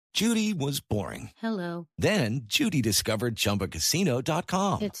Judy was boring. Hello. Then Judy discovered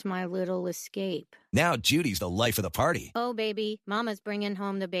ChumbaCasino.com. It's my little escape. Now Judy's the life of the party. Oh, baby, mama's bringing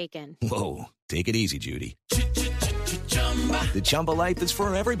home the bacon. Whoa, take it easy, Judy. The Chumba life is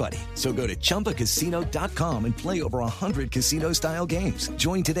for everybody. So go to ChumbaCasino.com and play over 100 casino-style games.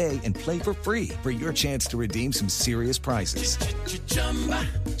 Join today and play for free for your chance to redeem some serious prizes.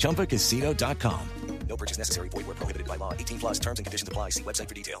 ChumbaCasino.com. No purchase necessary. Void where prohibited by law. 18 plus terms and conditions apply. See website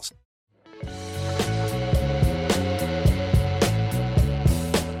for details.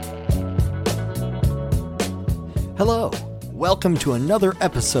 Hello. Welcome to another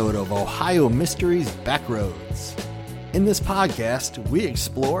episode of Ohio Mysteries Backroads. In this podcast, we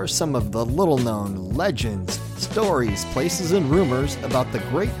explore some of the little-known legends, stories, places, and rumors about the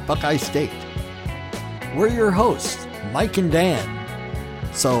great Buckeye State. We're your hosts, Mike and Dan.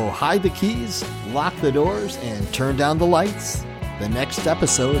 So hide the keys, lock the doors, and turn down the lights. The next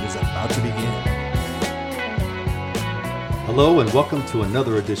episode is about to begin. Hello and welcome to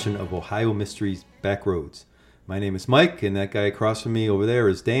another edition of Ohio Mysteries Backroads. My name is Mike, and that guy across from me over there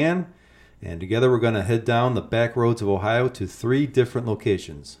is Dan. And together we're going to head down the back roads of Ohio to 3 different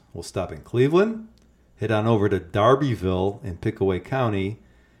locations. We'll stop in Cleveland, head on over to Darbyville in Pickaway County,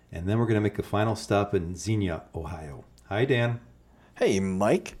 and then we're going to make a final stop in Xenia, Ohio. Hi, Dan. Hey,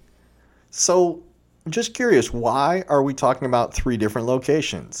 Mike. So, just curious, why are we talking about 3 different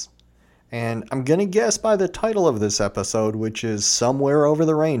locations? And I'm going to guess by the title of this episode, which is Somewhere Over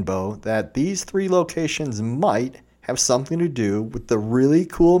the Rainbow, that these 3 locations might have something to do with the really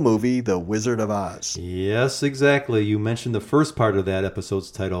cool movie, The Wizard of Oz. Yes, exactly. You mentioned the first part of that episode's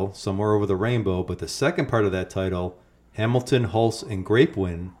title, Somewhere Over the Rainbow, but the second part of that title, Hamilton, Hulse, and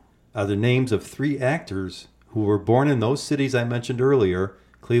Grapewin, are the names of 3 actors who were born in those cities I mentioned earlier,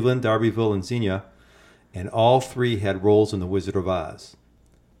 Cleveland, Darbyville, and Xenia, and all 3 had roles in The Wizard of Oz.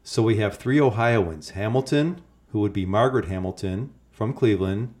 So we have 3 Ohioans, Hamilton, who would be Margaret Hamilton from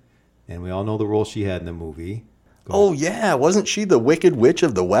Cleveland, and we all know the role she had in the movie. Oh, yeah. Wasn't she the Wicked Witch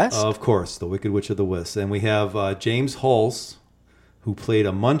of the West? Of course, the Wicked Witch of the West. And we have James Hulse, who played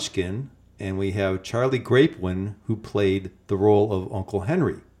a Munchkin, and we have Charlie Grapewin, who played the role of Uncle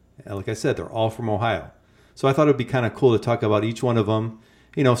Henry. And like I said, they're all from Ohio. So I thought it would be kind of cool to talk about each one of them,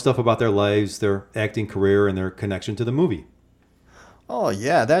 you know, stuff about their lives, their acting career, and their connection to the movie. Oh,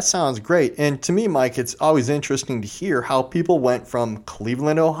 yeah, that sounds great. And to me, Mike, it's always interesting to hear how people went from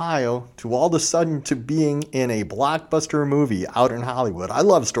Cleveland, Ohio, to all of a sudden to being in a blockbuster movie out in Hollywood. I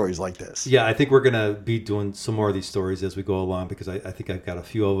love stories like this. Yeah, I think we're going to be doing some more of these stories as we go along because I think I've got a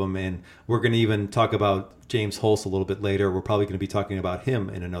few of them. And we're going to even talk about James Hulse a little bit later. We're probably going to be talking about him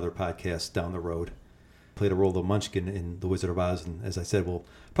in another podcast down the road. Played a role of Munchkin in The Wizard of Oz. And as I said, we'll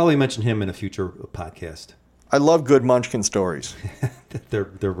probably mention him in a future podcast. I love good Munchkin stories. They're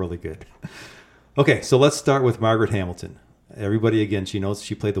really good. Okay, so let's start with Margaret Hamilton. Everybody, again, she knows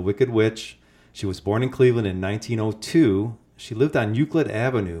she played the Wicked Witch. She was born in Cleveland in 1902. She lived on Euclid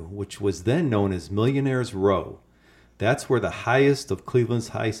Avenue, which was then known as Millionaire's Row. That's where the highest of Cleveland's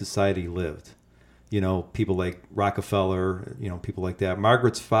high society lived. You know, people like Rockefeller, you know, people like that.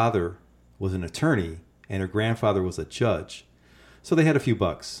 Margaret's father was an attorney, and her grandfather was a judge. So they had a few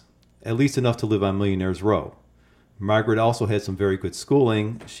bucks, at least enough to live on Millionaire's Row. Margaret also had some very good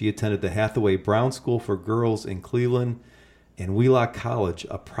schooling. She attended the Hathaway Brown School for Girls in Cleveland and Wheelock College,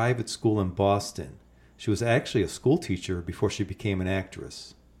 a private school in Boston. She was actually a school teacher before she became an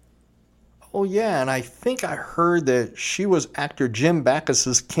actress. Oh, yeah, and I think I heard that she was actor Jim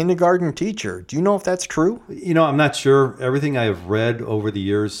Backus's kindergarten teacher. Do you know if that's true? You know, I'm not sure. Everything I have read over the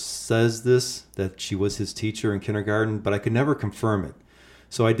years says this, that she was his teacher in kindergarten, but I could never confirm it.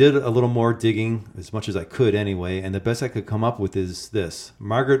 So I did a little more digging, as much as I could anyway, and the best I could come up with is this.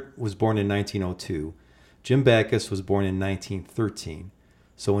 Margaret was born in 1902. Jim Backus was born in 1913.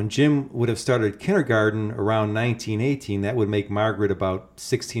 So when Jim would have started kindergarten around 1918, that would make Margaret about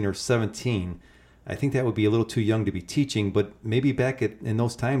 16 or 17. I think that would be a little too young to be teaching, but maybe back in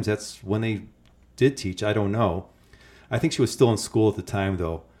those times, that's when they did teach. I don't know. I think she was still in school at the time,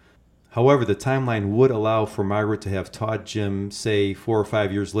 though. However, the timeline would allow for Margaret to have taught Jim, say, 4 or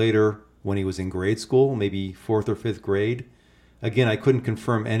 5 years later when he was in grade school, maybe 4th or 5th grade. Again, I couldn't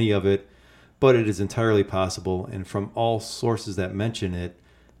confirm any of it, but it is entirely possible, and from all sources that mention it,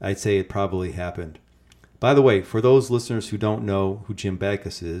 I'd say it probably happened. By the way, for those listeners who don't know who Jim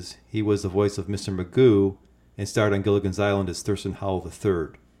Backus is, he was the voice of Mr. Magoo and starred on Gilligan's Island as Thurston Howell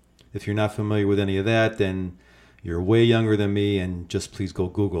III. If you're not familiar with any of that, then you're way younger than me, and just please go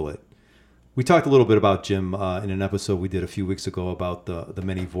Google it. We talked a little bit about Jim in an episode we did a few weeks ago about the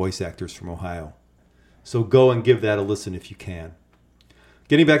many voice actors from Ohio. So go and give that a listen if you can.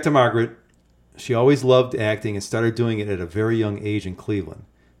 Getting back to Margaret, she always loved acting and started doing it at a very young age in Cleveland.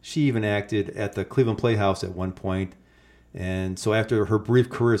 She even acted at the Cleveland Playhouse at one point, and so after her brief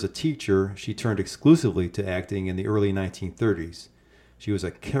career as a teacher, she turned exclusively to acting in the early 1930s. She was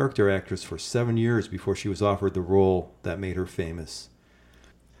a character actress for 7 years before she was offered the role that made her famous.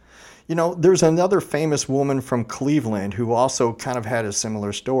 You know, there's another famous woman from Cleveland who also kind of had a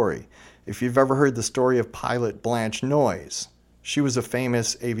similar story. If you've ever heard the story of pilot Blanche Noyes, she was a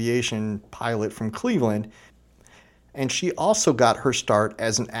famous aviation pilot from Cleveland, and she also got her start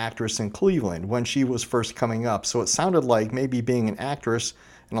as an actress in Cleveland when she was first coming up. So it sounded like maybe being an actress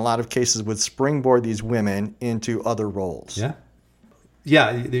in a lot of cases would springboard these women into other roles. Yeah.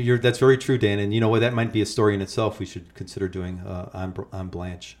 Yeah, that's very true, Dan. And you know what? That might be a story in itself we should consider doing on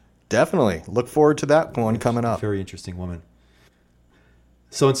Blanche. Definitely. Look forward to that one coming up. Very interesting woman.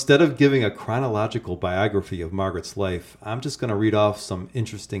 So instead of giving a chronological biography of Margaret's life, I'm just going to read off some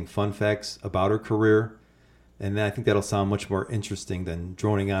interesting fun facts about her career. And I think that'll sound much more interesting than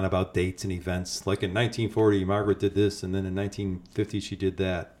droning on about dates and events. Like in 1940, Margaret did this, and then in 1950, she did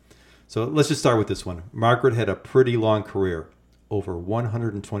that. So let's just start with this one. Margaret had a pretty long career, over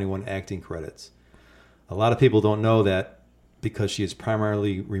 121 acting credits. A lot of people don't know that because she is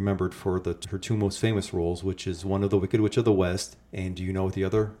primarily remembered for her two most famous roles, which is one of the Wicked Witch of the West. And do you know what the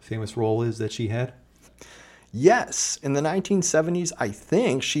other famous role is that she had? Yes, in the 1970s, I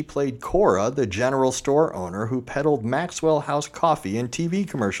think she played Cora, the general store owner who peddled Maxwell House coffee in TV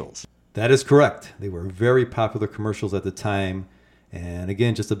commercials. That is correct. They were very popular commercials at the time. And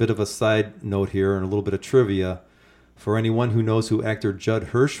again, just a bit of a side note here and a little bit of trivia. For anyone who knows who actor Judd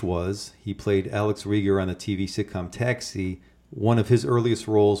Hirsch was, he played Alex Rieger on the TV sitcom Taxi. One of his earliest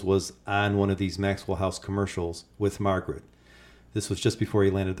roles was on one of these Maxwell House commercials with Margaret. This was just before he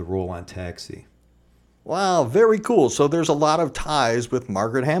landed the role on Taxi. Wow, very cool. So there's a lot of ties with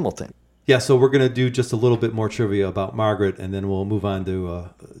Margaret Hamilton. Yeah, so we're going to do just a little bit more trivia about Margaret, and then we'll move on to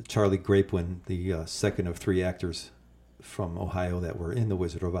Charlie Grapewin, the second of three actors from Ohio that were in The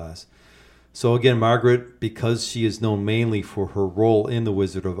Wizard of Oz. So again, Margaret, because she is known mainly for her role in The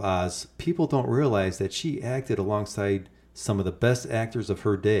Wizard of Oz, people don't realize that she acted alongside some of the best actors of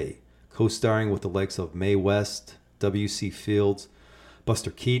her day, co-starring with the likes of Mae West, W.C. Fields,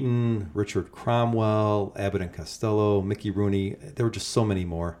 Buster Keaton, Richard Cromwell, Abbott and Costello, Mickey Rooney. There were just so many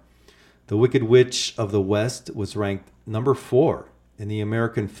more. The Wicked Witch of the West was ranked number 4 in the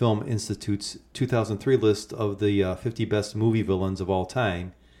American Film Institute's 2003 list of the 50 best movie villains of all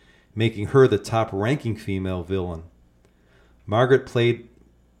time, making her the top-ranking female villain. Margaret played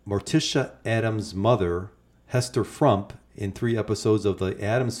Morticia Adams' mother, Hester Frump, in 3 episodes of The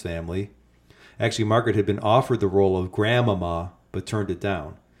Addams Family. Actually, Margaret had been offered the role of Grandmama, but turned it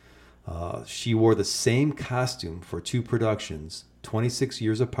down. She wore the same costume for 2 productions, 26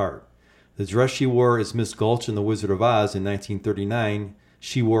 years apart. The dress she wore as Miss Gulch in The Wizard of Oz in 1939,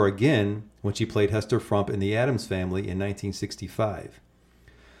 she wore again when she played Hester Frump in The Addams Family in 1965.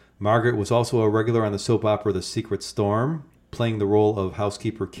 Margaret was also a regular on the soap opera The Secret Storm, playing the role of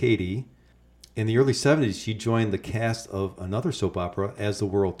housekeeper Katie. In the early 70s, she joined the cast of another soap opera, As the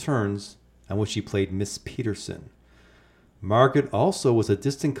World Turns, on which she played Miss Peterson. Margaret also was a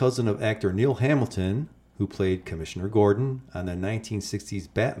distant cousin of actor Neil Hamilton, who played Commissioner Gordon on the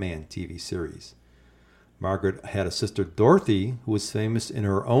 1960s Batman TV series. Margaret had a sister, Dorothy, who was famous in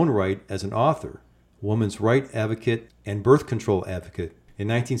her own right as an author, woman's rights advocate, and birth control advocate. In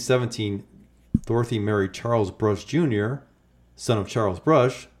 1917, Dorothy married Charles Brush Jr., son of Charles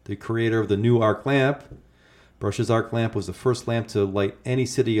Brush, the creator of the new arc lamp. Brush's arc lamp was the first lamp to light any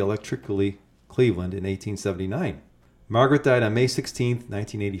city electrically, Cleveland, in 1879. Margaret died on May 16,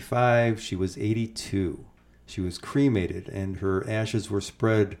 1985. She was 82. She was cremated, and her ashes were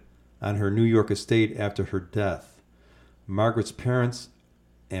spread on her New York estate after her death. Margaret's parents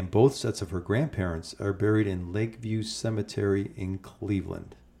and both sets of her grandparents are buried in Lakeview Cemetery in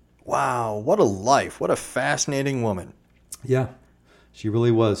Cleveland. Wow, what a life. What a fascinating woman. Yeah, she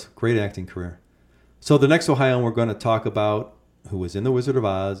really was. Great acting career. So the next Ohioan we're going to talk about, who was in The Wizard of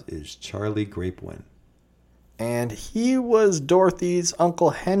Oz, is Charlie Grapewin. And he was Dorothy's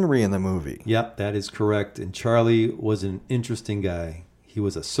Uncle Henry in the movie. Yep, that is correct. And Charlie was an interesting guy. He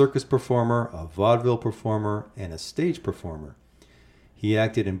was a circus performer, a vaudeville performer, and a stage performer. He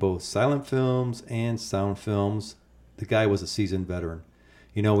acted in both silent films and sound films. The guy was a seasoned veteran.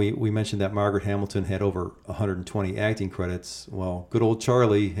 You know, we mentioned that Margaret Hamilton had over 120 acting credits. Well, good old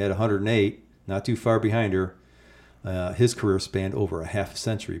Charlie had 108, not too far behind her. His career spanned over a half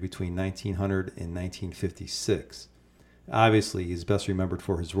century between 1900 and 1956. Obviously, he's best remembered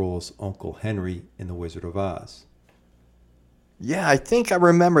for his role as Uncle Henry in The Wizard of Oz. Yeah, I think I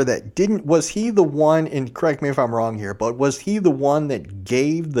remember that. Was he the one, and correct me if I'm wrong here, but was he the one that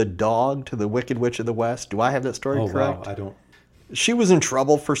gave the dog to the Wicked Witch of the West? Do I have that story correct? Wow, I don't. She was in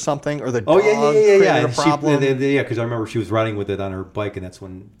trouble for something, or the Oh, dog yeah. created a problem. Yeah, because I remember she was riding with it on her bike, and that's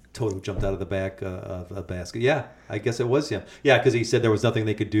when Toto jumped out of the back of a basket. Yeah, I guess it was him. Yeah, because he said there was nothing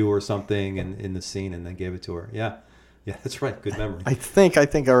they could do or something in the scene, and then gave it to her. Yeah, that's right. Good memory. I think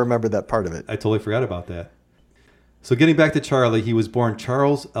I remember that part of it. I totally forgot about that. So getting back to Charlie, he was born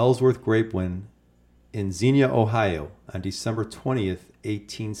Charles Ellsworth Grapewin in Xenia, Ohio on December 20th,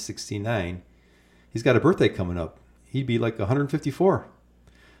 1869. He's got a birthday coming up. He'd be like 154.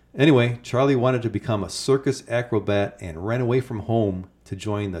 Anyway, Charlie wanted to become a circus acrobat and ran away from home to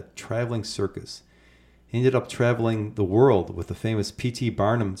join the traveling circus. He ended up traveling the world with the famous P.T.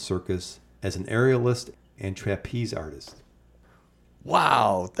 Barnum Circus as an aerialist and trapeze artist.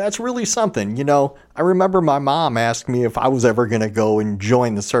 Wow, that's really something. I remember my mom asked me if I was ever going to go and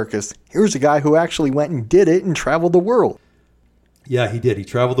join the circus. Here's a guy who actually went and did it and traveled the world. Yeah, he did. He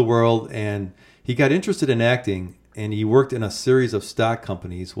traveled the world, and he got interested in acting, and he worked in a series of stock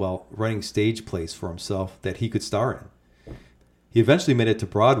companies while writing stage plays for himself that he could star in. He eventually made it to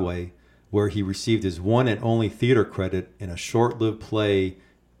Broadway, where he received his one and only theater credit in a short-lived play.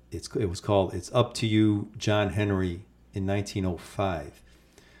 It was called It's Up to You, John Henry, in 1905.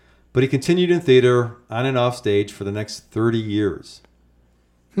 But he continued in theater on and off stage for the next 30 years.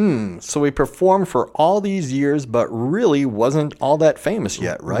 So he performed for all these years, but really wasn't all that famous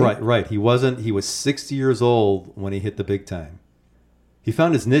yet, right? Right. He was 60 years old when he hit the big time. He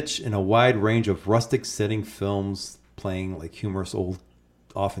found his niche in a wide range of rustic setting films, playing like humorous old,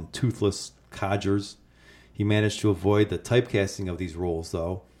 often toothless codgers. He managed to avoid the typecasting of these roles,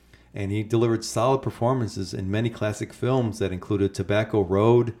 though, and he delivered solid performances in many classic films that included Tobacco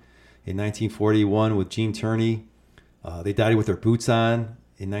Road in 1941 with Gene Tierney, They Died with Their Boots On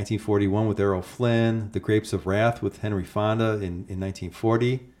in 1941 with Errol Flynn, The Grapes of Wrath with Henry Fonda in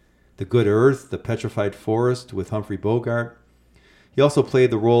 1940, The Good Earth, The Petrified Forest with Humphrey Bogart. He also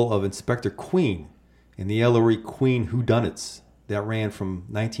played the role of Inspector Queen in the Ellery Queen Whodunits that ran from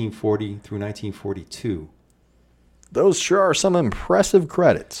 1940 through 1942. Those sure are some impressive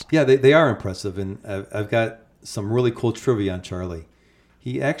credits. Yeah, they are impressive, and I've got some really cool trivia on Charlie.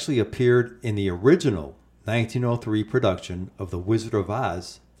 He actually appeared in the original 1903 production of The Wizard of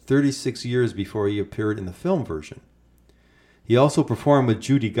Oz 36 years before he appeared in the film version. He also performed with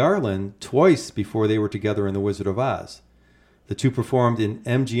Judy Garland twice before they were together in The Wizard of Oz. The two performed in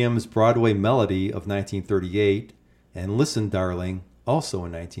MGM's Broadway Melody of 1938 and Listen, Darling, also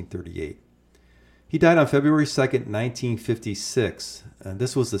in 1938. He died on February 2nd, 1956, and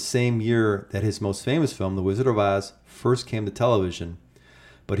this was the same year that his most famous film, The Wizard of Oz, first came to television,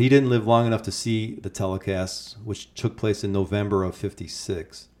 but he didn't live long enough to see the telecasts, which took place in November of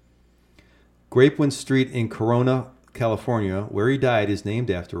 56. Grapewin Street in Corona, California, where he died, is named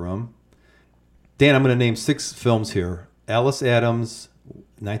after him. Dan, I'm going to name 6 films here. Alice Adams,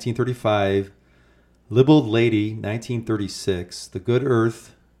 1935, Libelled Lady, 1936, The Good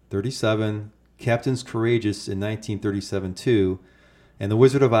Earth, 37, Captains Courageous in 1937 too, and The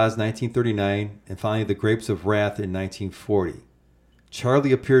Wizard of Oz 1939, and finally The Grapes of Wrath in 1940.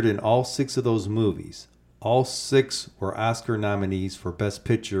 Charlie appeared in all 6 of those movies. All 6 were Oscar nominees for Best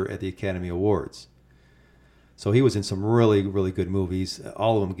Picture at the Academy Awards. So he was in some really, really good movies,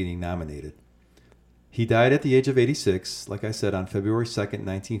 all of them getting nominated. He died at the age of 86, like I said, on February 2nd,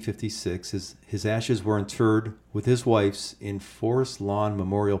 1956. His ashes were interred with his wife's in Forest Lawn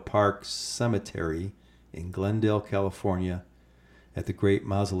Memorial Park Cemetery in Glendale, California, at the Great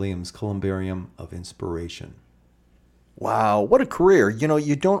Mausoleum's Columbarium of Inspiration. Wow, what a career.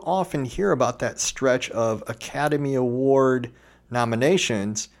 You don't often hear about that stretch of Academy Award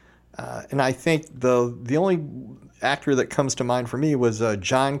nominations. And I think the only actor that comes to mind for me was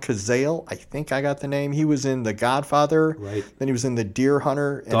John Cazale. I think I got the name. He was in The Godfather. Right. Then he was in The Deer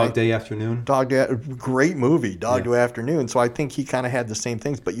Hunter. Dog Day Afternoon. Great movie, Dog Day Afternoon. So I think he kind of had the same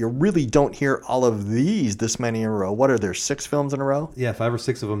things. But you really don't hear all of these this many in a row. What are there, 6 films in a row? Yeah, 5 or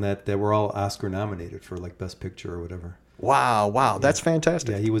 6 of them that were all Oscar nominated for like Best Picture or whatever. Wow, yeah. That's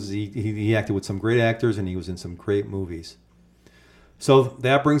fantastic. Yeah, he acted with some great actors, and he was in some great movies. So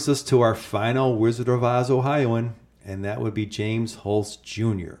that brings us to our final Wizard of Oz Ohioan, and that would be James Hulse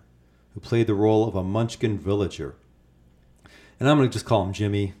Jr., who played the role of a Munchkin villager. And I'm going to just call him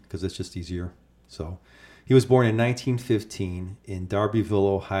Jimmy because it's just easier. So he was born in 1915 in Darbyville,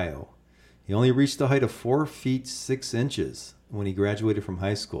 Ohio. He only reached a height of 4 feet 6 inches when he graduated from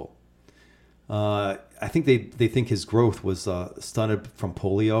high school. I think they think his growth was stunted from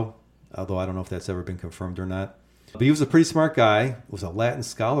polio, although I don't know if that's ever been confirmed or not. But he was a pretty smart guy, was a Latin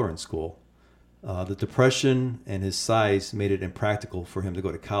scholar in school. The Depression and his size made it impractical for him to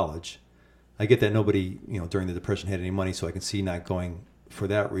go to college. I get that nobody, during the Depression had any money, so I can see not going for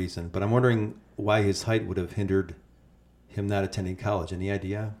that reason. But I'm wondering why his height would have hindered him not attending college. Any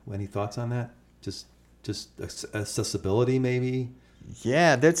idea? Any thoughts on that? Just accessibility, maybe?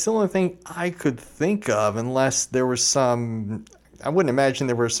 Yeah, that's the only thing I could think of, unless there was some, I wouldn't imagine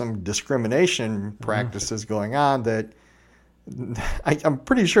there were some discrimination practices going on that, I'm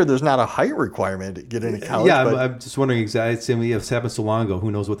pretty sure there's not a height requirement to get into college. Yeah, I'm just wondering exactly. It's happened so long ago.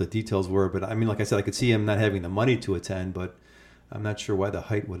 Who knows what the details were? But I mean, like I said, I could see him not having the money to attend, but I'm not sure why the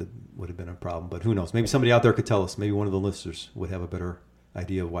height would have been a problem. But who knows? Maybe somebody out there could tell us. Maybe one of the listeners would have a better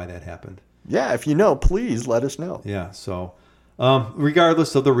idea of why that happened. Yeah, if you know, please let us know. Yeah, so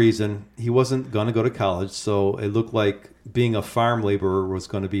regardless of the reason, he wasn't going to go to college, so it looked like being a farm laborer was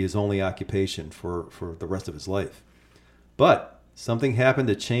going to be his only occupation for the rest of his life. But something happened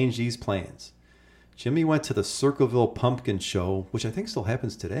to change these plans. Jimmy went to the Circleville Pumpkin Show, which I think still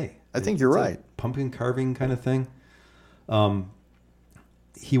happens today. I think you're right. Pumpkin carving kind of thing.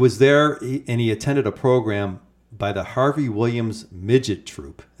 He was there, and he attended a program by the Harvey Williams Midget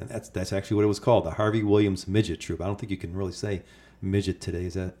Troupe. And that's actually what it was called, the Harvey Williams Midget Troupe. I don't think you can really say midget today.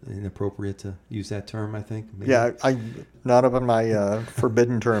 Is that inappropriate to use that term, I think? Maybe? Yeah, I'm not up on my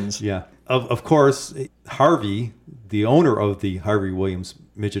forbidden terms. Yeah. Of course, Harvey, the owner of the Harvey Williams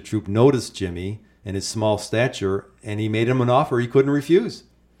Midget Troupe, noticed Jimmy and his small stature, and he made him an offer he couldn't refuse.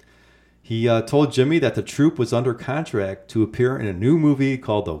 He told Jimmy that the troupe was under contract to appear in a new movie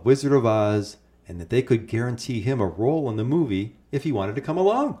called The Wizard of Oz, and that they could guarantee him a role in the movie if he wanted to come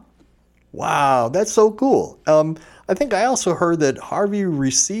along. Wow, that's so cool. I think I also heard that Harvey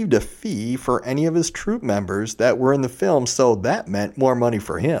received a fee for any of his troupe members that were in the film, so that meant more money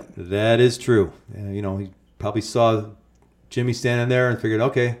for him. That is true. He probably saw Jimmy standing there and figured,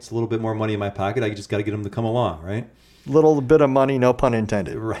 okay, it's a little bit more money in my pocket. I just got to get him to come along, right? Little bit of money, no pun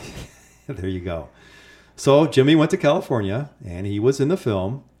intended. Right. There you go. So Jimmy went to California, and he was in the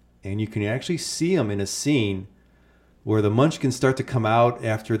film, and you can actually see him in a scene where the Munchkins start to come out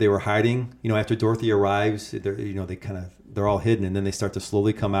after they were hiding. After Dorothy arrives, they're all hidden, and then they start to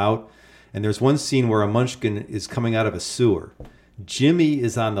slowly come out. And there's one scene where a Munchkin is coming out of a sewer. Jimmy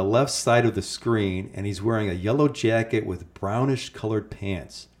is on the left side of the screen, and he's wearing a yellow jacket with brownish colored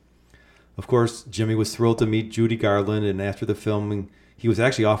pants. Of course, Jimmy was thrilled to meet Judy Garland, and after the filming, he was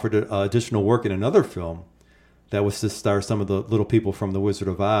actually offered additional work in another film that was to star some of the little people from The Wizard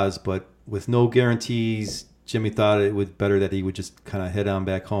of Oz, but with no guarantees, Jimmy thought it was better that he would just kind of head on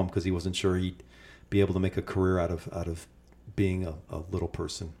back home because he wasn't sure he'd be able to make a career out of being a little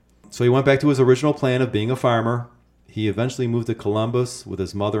person. So he went back to his original plan of being a farmer. He eventually moved to Columbus with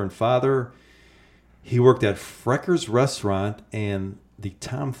his mother and father. He worked at Frecker's Restaurant and the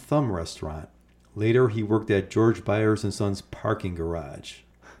Tom Thumb Restaurant. Later, he worked at George Byers and Sons parking garage.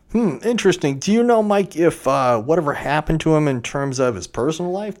 Interesting. Do you know, Mike, if whatever happened to him in terms of his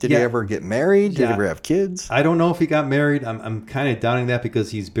personal life? Did he ever get married? Did he ever have kids? I don't know if he got married. I'm kind of doubting that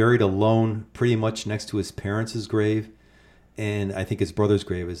because he's buried alone pretty much next to his parents' grave. And I think his brother's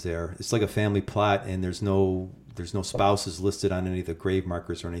grave is there. It's like a family plot, and there's no spouses listed on any of the grave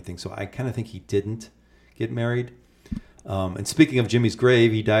markers or anything. So I kind of think he didn't get married. And speaking of Jimmy's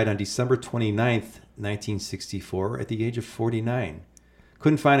grave, he died on December 29th, 1964, at the age of 49.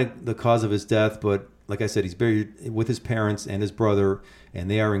 Couldn't find the cause of his death, but like I said, he's buried with his parents and his brother,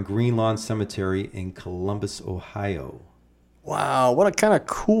 and they are in Green Lawn Cemetery in Columbus, Ohio. Wow, what a kind of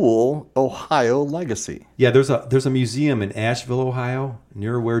cool Ohio legacy. Yeah, there's a museum in Asheville, Ohio,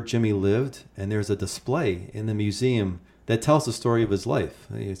 near where Jimmy lived, and there's a display in the museum that tells the story of his life.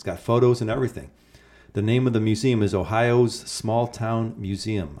 It's got photos and everything. The name of the museum is Ohio's Small Town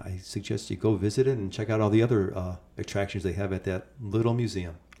Museum. I suggest you go visit it and check out all the other attractions they have at that little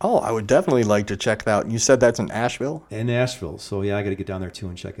museum. Oh, I would definitely like to check that out. You said that's in Asheville? In Asheville. So, yeah, I got to get down there, too,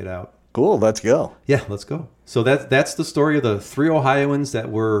 and check it out. Cool. Let's go. Yeah, let's go. So that's the story of the three Ohioans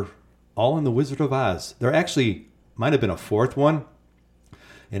that were all in The Wizard of Oz. There actually might have been a fourth one,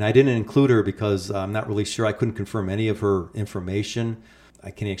 and I didn't include her because I'm not really sure. I couldn't confirm any of her information. I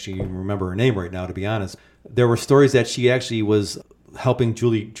can't actually even remember her name right now, to be honest. There were stories that she actually was helping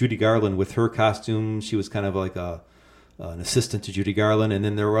Judy Garland with her costume. She was kind of like an assistant to Judy Garland. And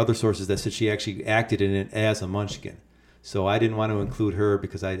then there were other sources that said she actually acted in it as a Munchkin. So I didn't want to include her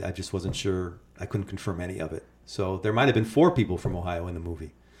because I just wasn't sure. I couldn't confirm any of it. So there might have been 4 people from Ohio in the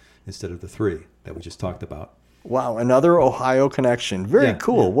movie instead of the 3 that we just talked about. Wow, another Ohio connection. Very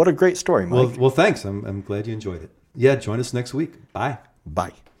cool. Yeah. What a great story, Mike. Well, thanks. I'm glad you enjoyed it. Yeah, join us next week. Bye.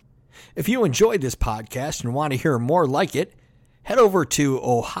 Bye. If you enjoyed this podcast and want to hear more like it, head over to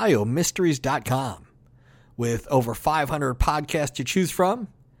ohiomysteries.com. With over 500 podcasts to choose from,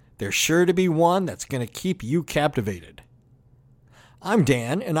 there's sure to be one that's going to keep you captivated. I'm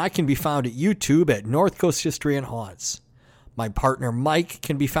Dan, and I can be found at YouTube at North Coast History and Haunts. My partner Mike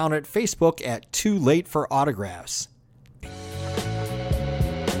can be found at Facebook at Too Late for Autographs.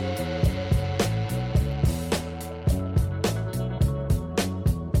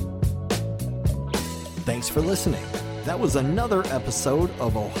 Thanks for listening. That was another episode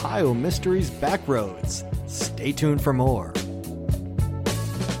of Ohio Mysteries Backroads. Stay tuned for more.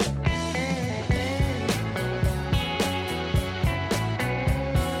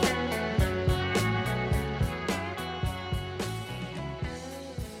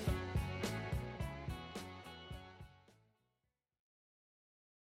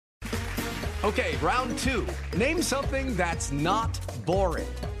 Okay, round two. Name something that's not boring.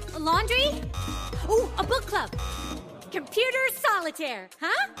 A laundry? Ooh, a book club. Computer solitaire,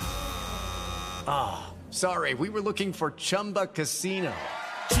 huh? Ah, sorry, we were looking for Chumba Casino.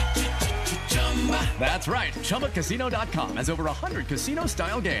 That's right, ChumbaCasino.com has over 100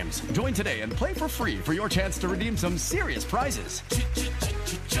 casino-style games. Join today and play for free for your chance to redeem some serious prizes.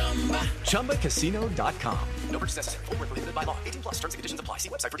 ChumbaCasino.com. No purchase necessary. Void where prohibited by law. 18+. Terms and conditions apply. See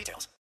website for details.